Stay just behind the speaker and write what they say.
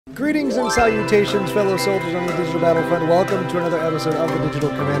Greetings and salutations, fellow soldiers on the digital battlefront. Welcome to another episode of the Digital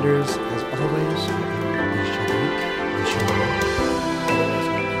Commanders. As always,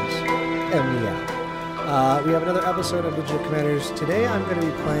 m.meow. We have another episode of Digital Commanders. Today I'm going to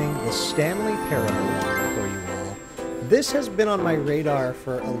be playing the Stanley Parable for you all. This has been on my radar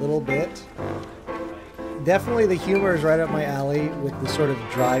for a little bit. Definitely the humor is right up my alley with the sort of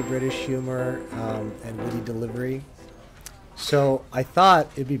dry British humor and witty delivery. So I thought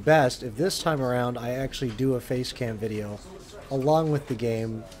it'd be best if this time around I actually do a face cam video along with the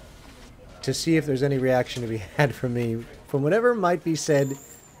game to see if there's any reaction to be had from me from whatever might be said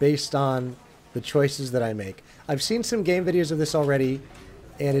based on the choices that I make. I've seen some game videos of this already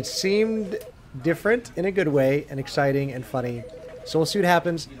and it seemed different in a good way and exciting and funny. So we'll see what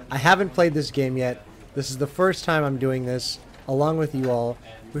happens. I haven't played this game yet. This is the first time I'm doing this along with you all.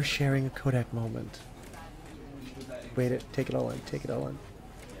 We're sharing a Kodak moment. Wait, take it all in. Take it all in.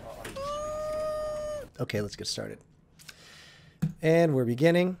 Okay, let's get started. And we're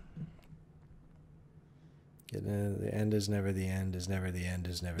beginning. The end is never the end, is never the end,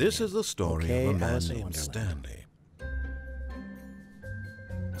 is never the end. This is the story of a man named Stanley.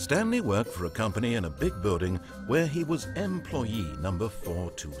 Stanley worked for a company in a big building where he was employee number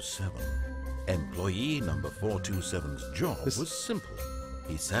 427. Employee number 427's job was simple.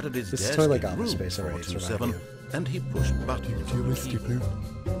 He sat at his desk in room 427 and he pushed buttons on the keyboard.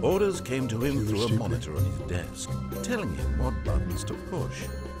 Orders came to him through a monitor on his desk, telling him what buttons to push,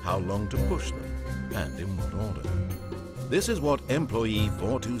 how long to push them, and in what order. This is what employee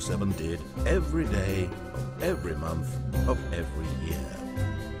 427 did every day of every month of every year.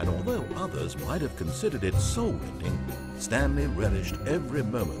 And although others might have considered it soul-rending, Stanley relished every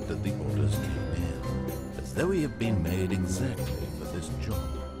moment that the orders came in, as though he had been made exactly for this job.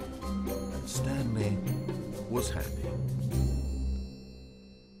 And Stanley was happy.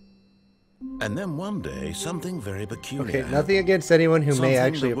 And then one day, something very peculiar happened. Okay, nothing against anyone who may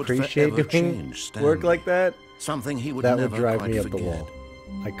actually appreciate doing work like that. Something he would that never would drive quite me up forget. the wall.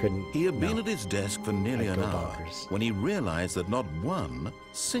 I couldn't. He had been at his desk for nearly an hour bonkers. when he realized that not one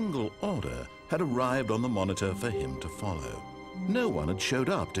single order had arrived on the monitor for him to follow. No one had showed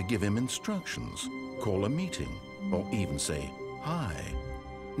up to give him instructions, call a meeting, or even say hi.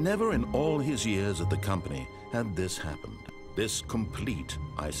 Never in all his years at the company had this happened, this complete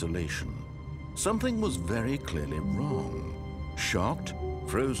isolation. Something was very clearly wrong. Shocked,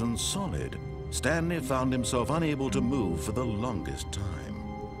 frozen solid, Stanley found himself unable to move for the longest time.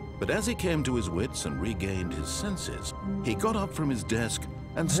 But as he came to his wits and regained his senses, he got up from his desk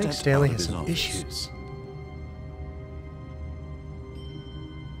and stepped Stanley out of has his some office. issues.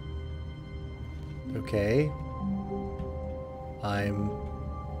 Okay. I'm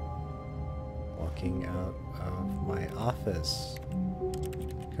walking out of my office.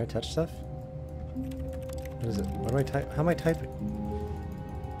 Can I touch stuff? What is it? What am I typing? How am I typing?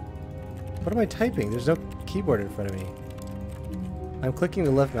 What am I typing? There's no keyboard in front of me. I'm clicking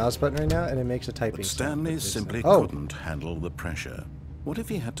the left mouse button right now and it makes a typing But Stanley simply Oh. couldn't handle the pressure. What if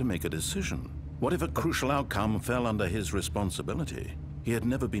he had to make a decision? What if a crucial outcome fell under his responsibility? He had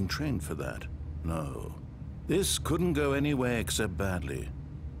never been trained for that. No. This couldn't go any way except badly.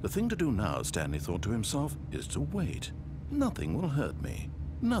 The thing to do now, Stanley thought to himself, is to wait. Nothing will hurt me.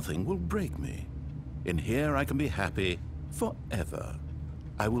 Nothing will break me. In here I can be happy forever.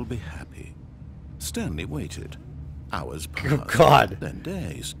 I will be happy. Stanley waited. Hours passed. Oh, God. Then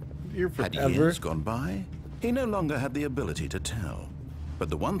days. Had Had years gone by? He no longer had the ability to tell. But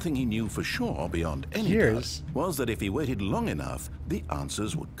the one thing he knew for sure, beyond any doubt, was that if he waited long enough, the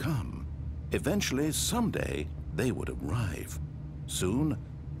answers would come. Eventually, someday, they would arrive. Soon,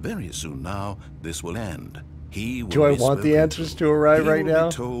 very soon now, this will end. He will Do I be want the spoken answers to arrive right He now? will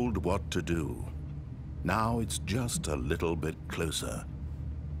be told what to do. Now it's just a little bit closer.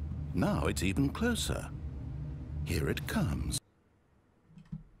 Now it's even closer. Here it comes.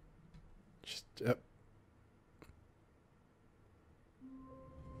 Just,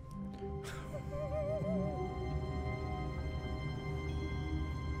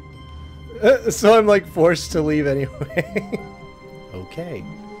 so I'm like forced to leave anyway. Okay.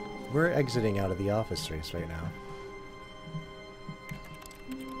 We're exiting out of the office space right now.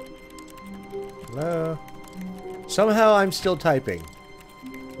 Hello? Somehow I'm still typing.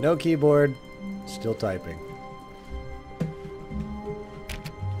 No keyboard, still typing.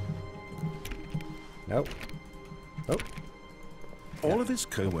 Nope. Nope. All of his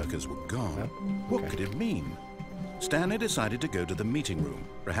co-workers were gone. Nope. What Okay. could it mean? Stanley decided to go to the meeting room.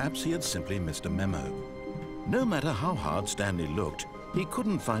 Perhaps he had simply missed a memo. No matter how hard Stanley looked, he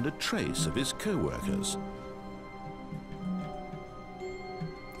couldn't find a trace of his co-workers.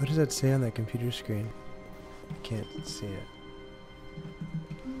 What does that say on that computer screen? I can't see it.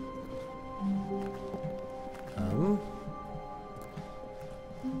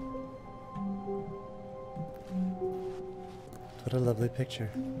 What a lovely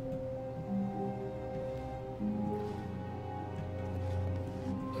picture.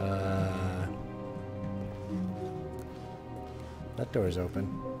 That door's open.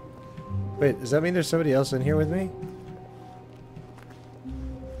 Wait, does that mean there's somebody else in here with me?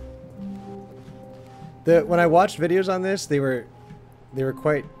 When I watched videos on this, they were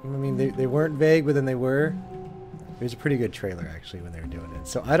quite, I mean, they weren't vague, but then they were. It was a pretty good trailer, actually, when they were doing it.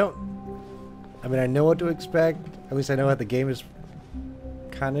 So I mean, I know what to expect. At least I know how the game is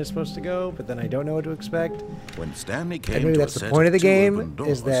kind of supposed to go, but then I don't know what to expect. When Stanley came and maybe to that's a the set point of the two game, open doors,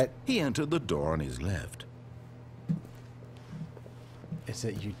 is that... he entered the door on his left. Is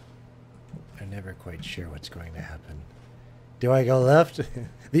that you are never quite sure what's going to happen. Do I go left?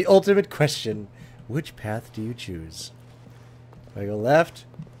 The ultimate question. Which path do you choose? Do I go left?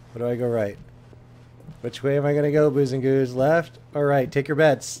 Or do I go right? Which way am I going to go, Booze and Goose? Left or right? Take your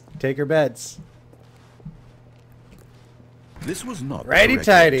bets. Take your bets. This was not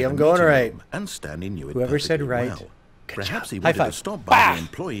righty-tighty. I'm going right. And Stanley knew it. Whoever said right. Well. Perhaps he High wanted five. to stop by the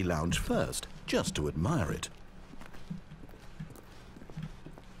employee lounge first, just to admire it.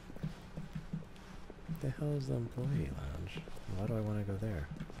 What the hell is the employee lounge? Why do I want to go there?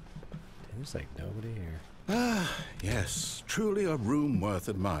 There's like nobody here. Ah, yes, truly a room worth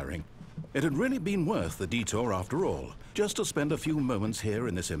admiring. It had really been worth the detour after all, just to spend a few moments here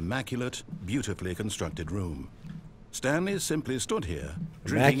in this immaculate, beautifully constructed room. Stanley simply stood here,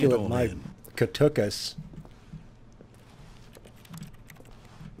 drinking it all in. Katukas.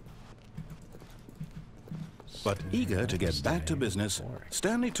 But eager to get back to business,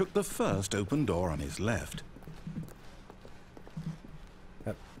 Stanley took the first open door on his left.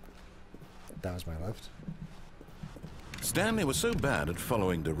 That was my left. Stanley was so bad at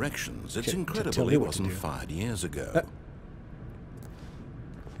following directions, it's incredible he wasn't fired years ago.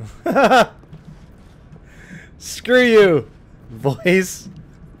 Screw you, voice.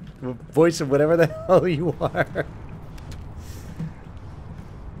 Voice of whatever the hell you are.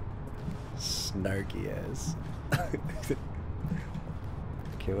 Snarky ass.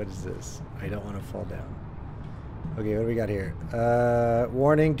 Okay, what is this? I don't want to fall down. Okay, what do we got here?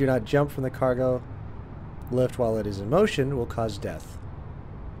 Warning, do not jump from the cargo lift while it is in motion, will cause death.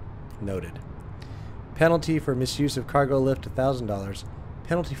 Noted. Penalty for misuse of cargo lift, $1,000.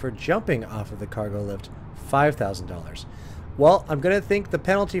 Penalty for jumping off of the cargo lift, $5,000. Well, I'm going to think the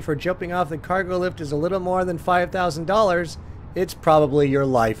penalty for jumping off the cargo lift is a little more than $5,000. It's probably your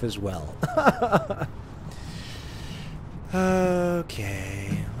life as well.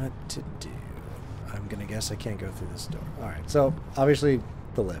 Okay, what to do? I'm going to guess I can't go through this door. Alright, so obviously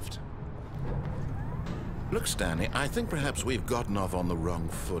the lift. Look, Stanley, I think perhaps we've gotten off on the wrong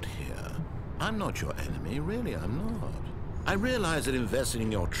foot here. I'm not your enemy, really, I'm not. I realize that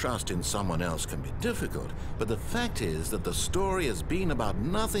investing your trust in someone else can be difficult, but the fact is that the story has been about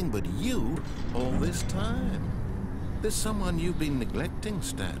nothing but you all this time. There's someone you've been neglecting,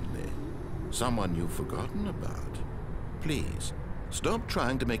 Stanley. Someone you've forgotten about. Please, stop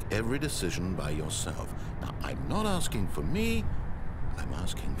trying to make every decision by yourself. Now, I'm not asking for me, I'm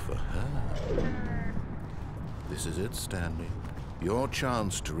asking for her. This is it, Stanley. Your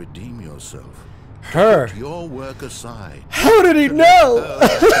chance to redeem yourself. Her? Put your work aside. How did he know?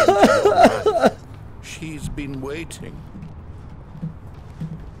 She's been waiting.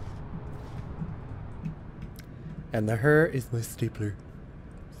 And the her is my stapler.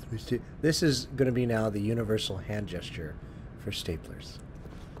 This is going to be now the universal hand gesture for staplers.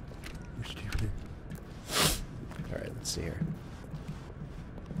 Alright, let's see here.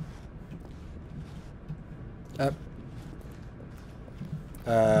 Up.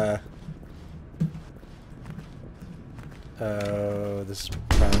 Oh, this is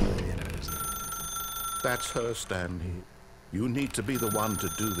probably the end of it, isn't it? That's her, Stanley. You need to be the one to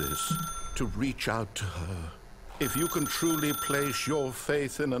do this, to reach out to her. If you can truly place your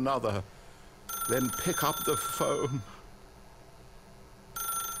faith in another, then pick up the phone.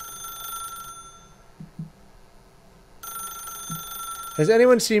 Has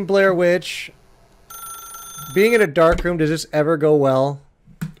anyone seen Blair Witch? Being in a dark room, does this ever go well?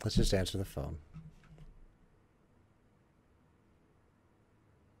 Let's just answer the phone.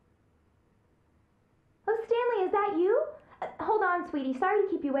 Oh, Stanley, is that you? Hold on, sweetie. Sorry to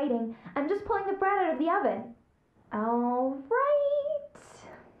keep you waiting. I'm just pulling the bread out of the oven. All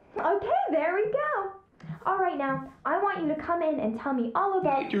right. Okay, there we go. All right, now, I want you to come in and tell me all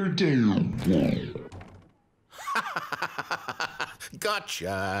about your day.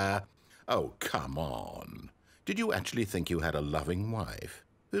 Gotcha! Oh, come on. Did you actually think you had a loving wife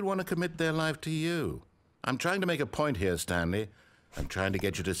who'd want to commit their life to you? I'm trying to make a point here, Stanley. I'm trying to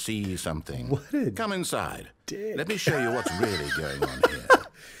get you to see something. What a Come inside. dick. Let me show you what's really going on here.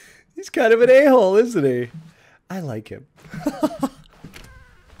 He's kind of an a-hole, isn't he? I like him.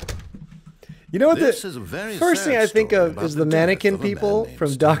 You know what? This is a very first thing sad I think story of about is the the death mannequin of a man people named from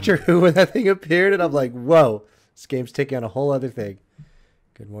Stanley. Doctor Who when that thing appeared, and I'm like, whoa, this game's taking on a whole other thing.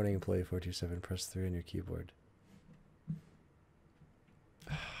 Good morning, employee 427. Press 3 on your keyboard.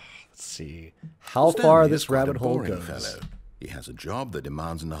 Let's see how Stanley far is this quite a rabbit hole boring goes. fellow. He has a job that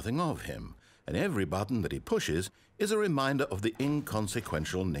demands nothing of him, and every button that he pushes is a reminder of the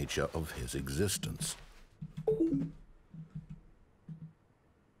inconsequential nature of his existence.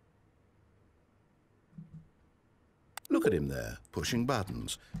 Look at him there, pushing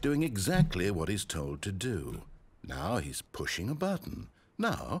buttons, doing exactly what he's told to do. Now he's pushing a button.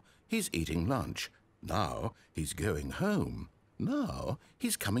 Now he's eating lunch. Now he's going home. Now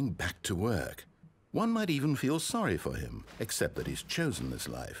he's coming back to work. One might even feel sorry for him, except that he's chosen this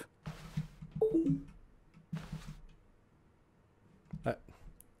life.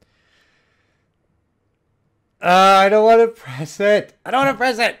 I don't want to press it. I don't want to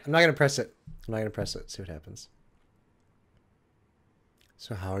press it. I'm not going to press it. I'm not going to press it. See what happens.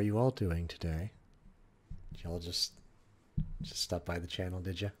 So how are you all doing today? Did y'all just stop by the channel,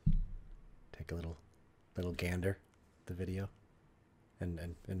 did you? Take a little gander at the video.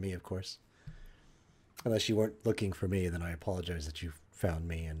 And me, of course. Unless you weren't looking for me, then I apologize that you found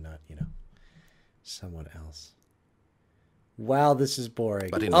me and not, you know, someone else. Wow, this is boring.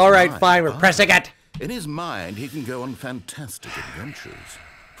 But in All his right, mind- fine, we're pressing it. In his mind, he can go on fantastic adventures.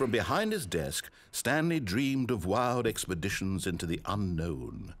 From behind his desk, Stanley dreamed of wild expeditions into the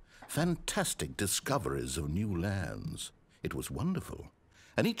unknown, fantastic discoveries of new lands. It was wonderful.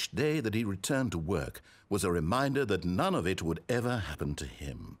 And each day that he returned to work was a reminder that none of it would ever happen to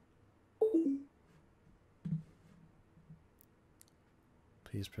him.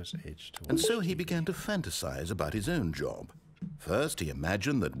 Please press H to watch. And so he began to fantasize about his own job. First, he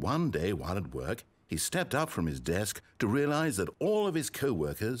imagined that one day while at work, he stepped up from his desk to realize that all of his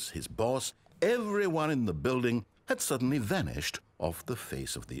co-workers, his boss, everyone in the building had suddenly vanished off the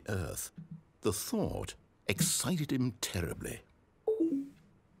face of the earth. The thought excited him terribly.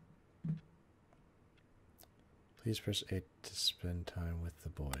 Please press 8 to spend time with the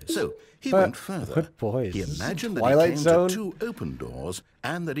boys. So he But went further. what boys? He This is imagined that Twilight he came Zone? to 2 open doors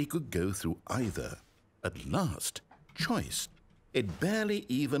and that he could go through either. At last, choice. It barely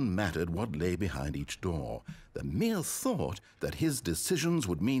even mattered what lay behind each door. The mere thought that his decisions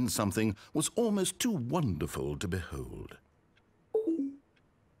would mean something was almost too wonderful to behold.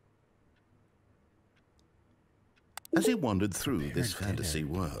 As he wandered through this fantasy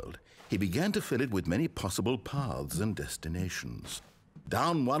world, he began to fill it with many possible paths and destinations.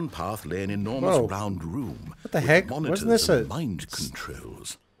 Down one path lay an enormous Whoa. round room What the with heck? monitors Wasn't this and a- mind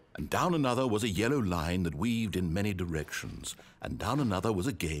controls. And down another was a yellow line that weaved in many directions. And down another was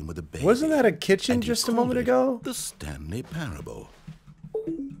a game with a baby. Wasn't that a kitchen And he just a called moment it ago? The Stanley Parable.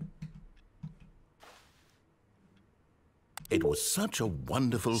 It was such a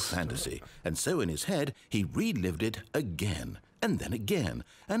wonderful fantasy, and so in his head he relived it again, and then again,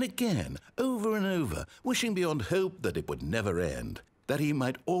 and again, over and over, wishing beyond hope that it would never end, that he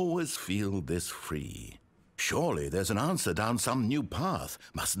might always feel this free. Surely there's an answer down some new path,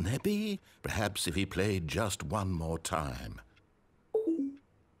 mustn't there be? Perhaps if he played just one more time.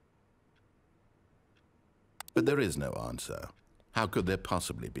 But there is no answer. How could there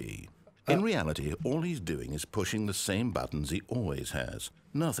possibly be? In reality, all he's doing is pushing the same buttons he always has.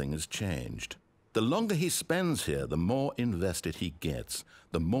 Nothing has changed. The longer he spends here, the more invested he gets,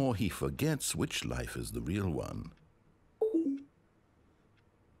 the more he forgets which life is the real one.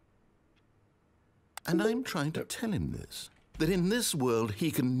 And I'm trying to tell him this, that in this world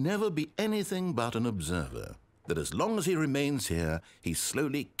he can never be anything but an observer, that as long as he remains here, he's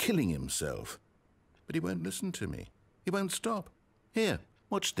slowly killing himself. But he won't listen to me. He won't stop. Here,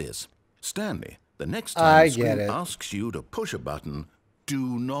 watch this. Stanley, the next time I the screen get it. asks you to push a button,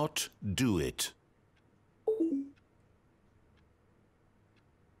 do not do it.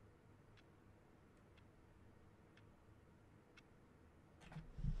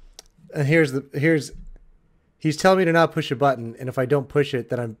 And he's telling me to not push a button, and if I don't push it,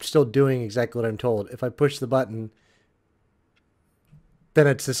 then I'm still doing exactly what I'm told. If I push the button, then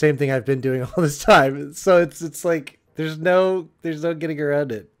it's the same thing I've been doing all this time. So it's like there's no getting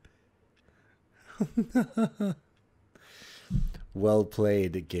around it. Well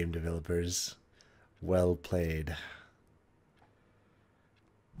played, game developers. Well played.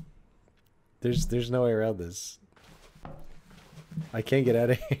 There's no way around this. I can't get out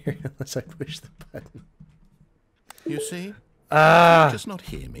of here unless I push the button. You see? Ah! Can you just not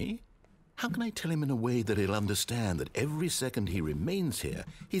hear me? How can I tell him in a way that he'll understand that every second he remains here,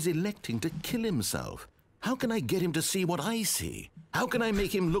 he's electing to kill himself? How can I get him to see what I see? How can I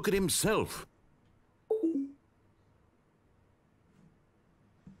make him look at himself?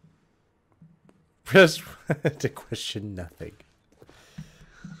 Press to question nothing.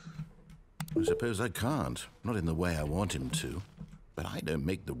 I suppose I can't, not in the way I want him to. But I don't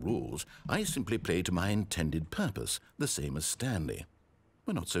make the rules. I simply play to my intended purpose, the same as Stanley.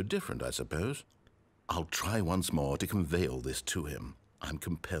 We're not so different, I suppose. I'll try once more to convey all this to him. I'm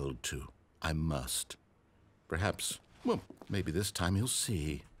compelled to. I must. Perhaps, well, maybe this time he'll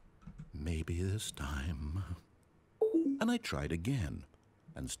see. Maybe this time. And I tried again,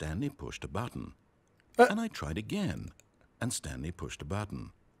 and Stanley pushed a button. And I tried again, and Stanley pushed a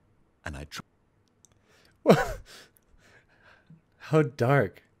button. And I tried. How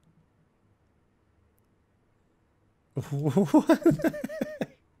dark. What?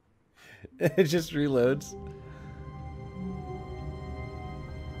 It just reloads.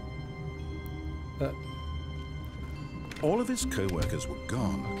 All of his co-workers were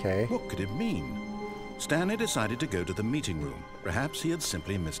gone. Okay. What could it mean? Stanley decided to go to the meeting room. Perhaps he had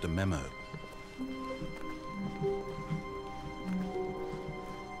simply missed a memo.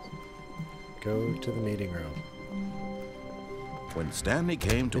 Go to the meeting room. When Stanley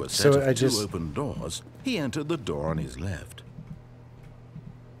came to a set of two just... open doors, he entered the door on his left.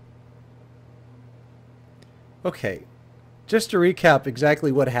 Okay, just to recap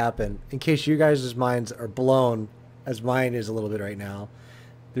exactly what happened, in case you guys' minds are blown, as mine is a little bit right now.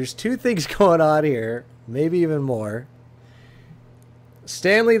 There's two things going on here, maybe even more.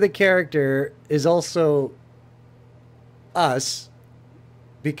 Stanley, the character, is also us,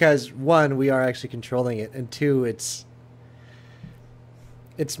 because one, we are actually controlling it, and two, it's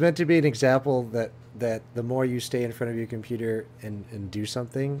meant to be an example that the more you stay in front of your computer and do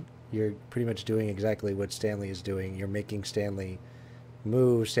something, you're pretty much doing exactly what Stanley is doing. You're making Stanley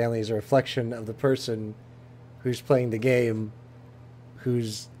move. Stanley is a reflection of the person who's playing the game,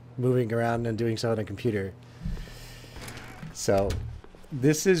 who's moving around and doing stuff on a computer. So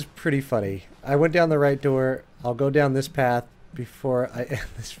this is pretty funny. I went down the right door. I'll go down this path before I end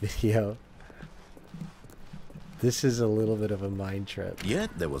this video. This is a little bit of a mind trip.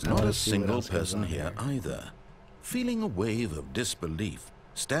 Yet there was not a single person here either. Feeling a wave of disbelief,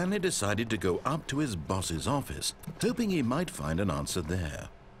 Stanley decided to go up to his boss's office, hoping he might find an answer there.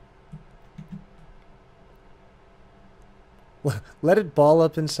 Let it ball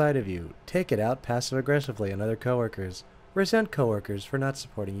up inside of you. Take it out passive-aggressively on other coworkers. Resent coworkers for not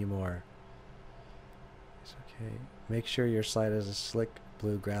supporting you more. It's okay. Make sure your slide has a slick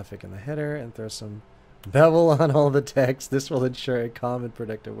blue graphic in the header and throw some bevel on all the text. This will ensure a calm and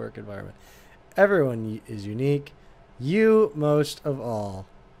productive work environment. Everyone is unique. You most of all.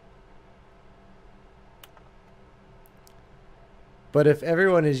 But if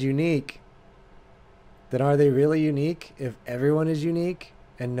everyone is unique, then are they really unique? If everyone is unique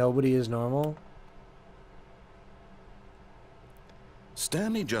and nobody is normal?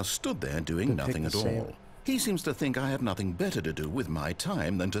 Stanley just stood there doing nothing at all. He seems to think I have nothing better to do with my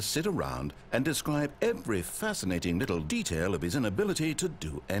time than to sit around and describe every fascinating little detail of his inability to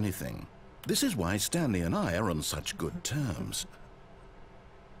do anything. This is why Stanley and I are on such good terms.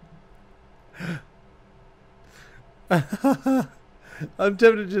 I'm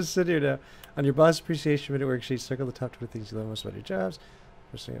tempted to just sit here now. On your boss appreciation minute worksheet, circle the top 20 things you love most about your jobs.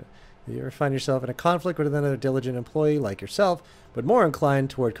 You ever find yourself in a conflict with another diligent employee like yourself, but more inclined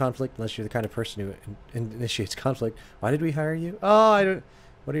toward conflict unless you're the kind of person who initiates conflict? Why did we hire you? Oh, I don't...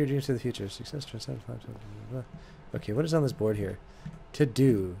 What are your dreams for the future? Success, transcend, blah, blah, blah, blah. Okay, what is on this board here? To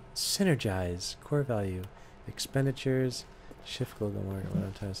do, synergize, core value, expenditures, shift global market,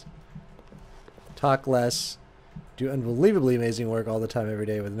 what test. Talk less, do unbelievably amazing work all the time, every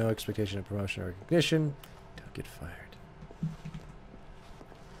day, with no expectation of promotion or recognition. Don't get fired.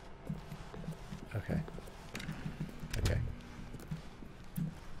 Okay. Okay.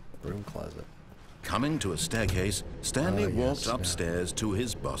 Broom closet. Coming to a staircase, Stanley walked upstairs to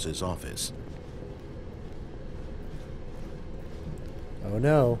his boss's office. Oh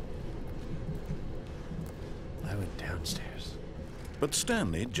no. I went downstairs. But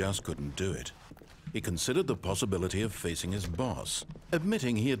Stanley just couldn't do it. He considered the possibility of facing his boss,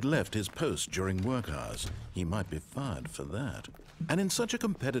 admitting he had left his post during work hours. He might be fired for that. And in such a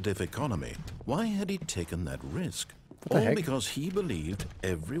competitive economy, why had he taken that risk? All because he believed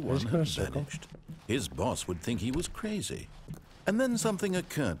everyone had vanished. His boss would think he was crazy. And then something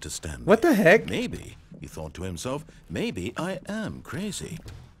occurred to Stanley. What the heck? Maybe, he thought to himself, maybe I am crazy.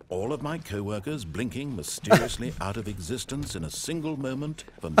 All of my co-workers blinking mysteriously out of existence in a single moment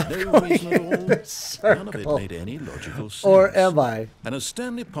for no reason at all. None of it made any logical sense. Or am I? And as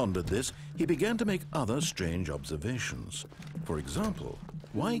Stanley pondered this, he began to make other strange observations. For example,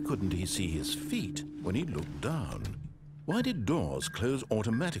 why couldn't he see his feet when he looked down? Why did doors close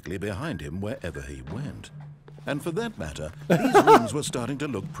automatically behind him wherever he went? And for that matter, these rooms were starting to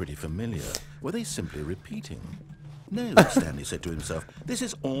look pretty familiar. Were they simply repeating? No, Stanley said to himself, this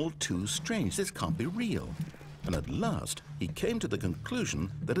is all too strange. This can't be real. And at last, he came to the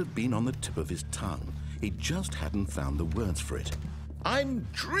conclusion that had been on the tip of his tongue. He just hadn't found the words for it. I'm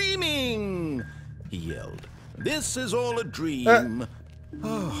dreaming, he yelled. This is all a dream.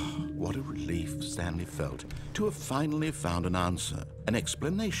 Oh, what a relief Stanley felt to have finally found an answer, an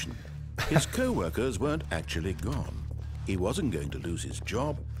explanation. His co-workers weren't actually gone. He wasn't going to lose his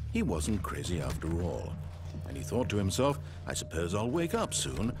job. He wasn't crazy after all. And he thought to himself, I suppose I'll wake up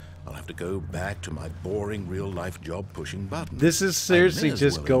soon. I'll have to go back to my boring real-life job pushing buttons. This is seriously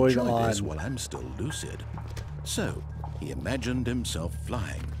just going on. This while I'm still lucid. So he imagined himself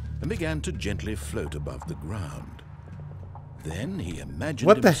flying and began to gently float above the ground. Then he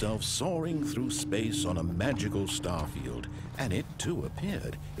imagined himself soaring through space on a magical star field, and it too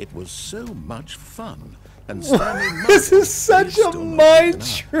appeared. It was so much fun. And Stanley this is such a mind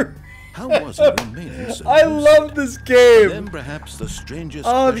trip. How was he remaining so I love this game. Then perhaps the strangest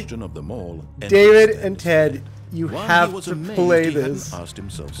question of them all. David and Ted, you have to play this. He hadn't asked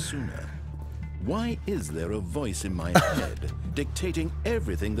himself sooner. Why is there a voice in my head dictating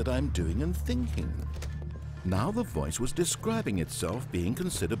everything that I'm doing and thinking? Now the voice was describing itself being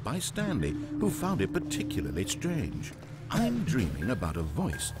considered by Stanley, who found it particularly strange. I'm dreaming about a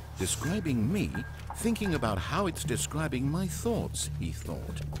voice describing me, thinking about how it's describing my thoughts, he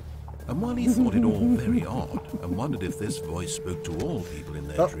thought. And while he thought it all very odd and wondered if this voice spoke to all people in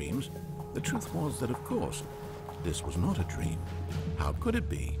their dreams, the truth was that, of course, this was not a dream. How could it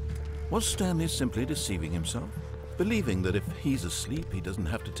be? Was Stanley simply deceiving himself, believing that if he's asleep, he doesn't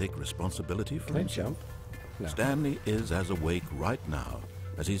have to take responsibility for himself? No. Stanley is as awake right now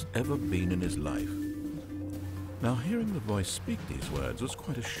as he's ever been in his life. Now, hearing the voice speak these words was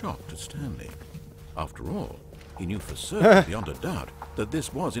quite a shock to Stanley. After all, he knew for certain, beyond a doubt, that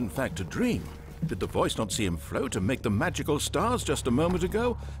this was in fact a dream. Did the voice not see him float and make the magical stars just a moment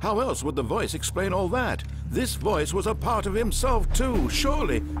ago? How else would the voice explain all that? This voice was a part of himself too.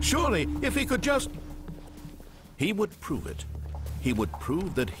 Surely, if he could just... He would prove it. He would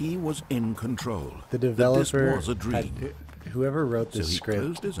prove that he was in control. The developer, that this was a dream. Whoever wrote this script, so he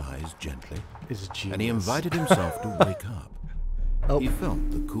closed his eyes gently, is genius. And he invited himself to wake up. He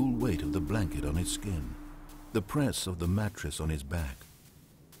felt the cool weight of the blanket on his skin, the press of the mattress on his back,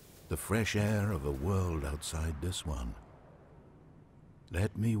 the fresh air of a world outside this one.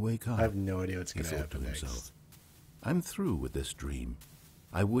 Let me wake up. I have no idea what's going to happen next. Himself. I'm through with this dream.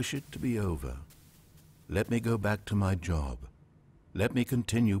 I wish it to be over. Let me go back to my job. Let me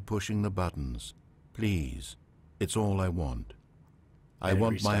continue pushing the buttons. Please. It's all I want. I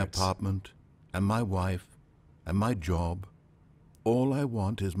want my apartment, and my wife, and my job. All I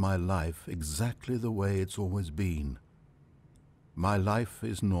want is my life exactly the way it's always been. My life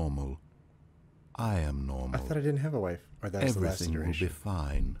is normal. I am normal. I thought I didn't have a wife. Or that was the last iteration. Everything will be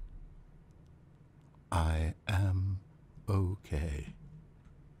fine. I am okay.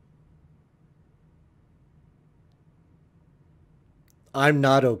 I'm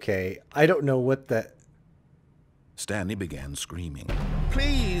not okay. I don't know what that... Stanley began screaming.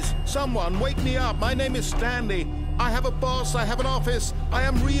 Please, someone, wake me up. My name is Stanley. I have a boss. I have an office. I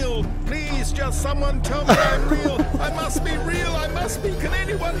am real. Please, just someone tell me I'm real. I must be real. I must be. Can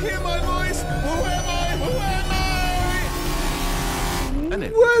anyone hear my voice? Who am I? Who am I?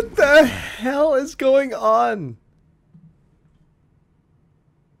 What the hell is going on?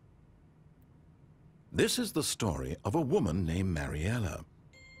 This is the story of a woman named Mariella.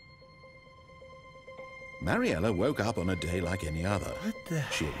 Mariella woke up on a day like any other. What the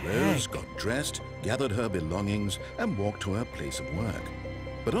She arose, got dressed, gathered her belongings, and walked to her place of work.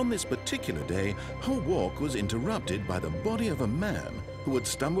 But on this particular day, her walk was interrupted by the body of a man who had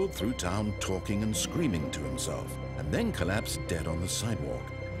stumbled through town talking and screaming to himself, and then collapsed dead on the sidewalk.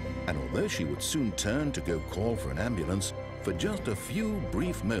 And although she would soon turn to go call for an ambulance, for just a few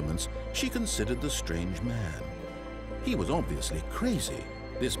brief moments, she considered the strange man. He was obviously crazy.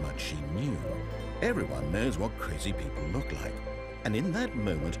 This much she knew. Everyone knows what crazy people look like. And in that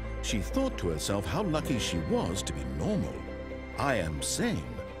moment, she thought to herself how lucky she was to be normal. I am sane.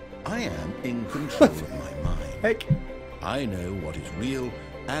 I am in control of my mind. Heck? I know what is real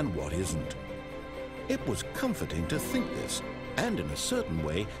and what isn't. It was comforting to think this, and in a certain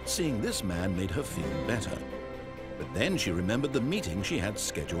way, seeing this man made her feel better. But then she remembered the meeting she had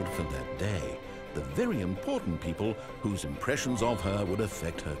scheduled for that day, the very important people whose impressions of her would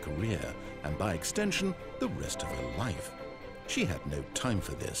affect her career, and by extension, the rest of her life. She had no time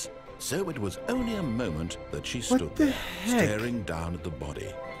for this, so it was only a moment that she stood there, staring down at the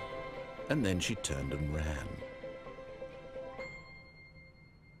body. And then she turned and ran.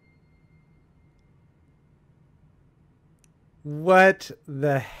 What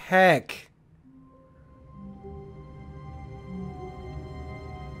the heck?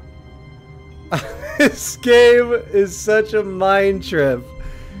 This game is such a mind trip.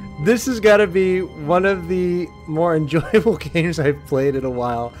 This has got to be one of the more enjoyable games I've played in a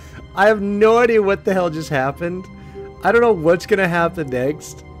while. I have no idea what the hell just happened. I don't know what's going to happen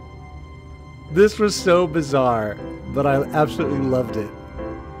next. This was so bizarre, but I absolutely loved it.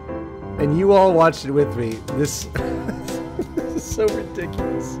 And you all watched it with me. This is so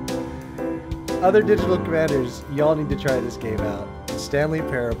ridiculous. Other digital commanders, y'all need to try this game out. Stanley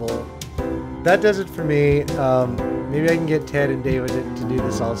Parable. That does it for me. Maybe I can get Ted and David to do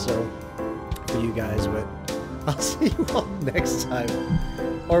this also for you guys, but I'll see you all next time.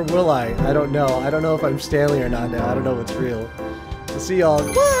 Or will I? I don't know. I don't know if I'm Stanley or not now. I don't know what's real. We'll see y'all.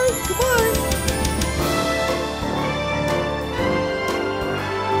 Goodbye! Goodbye!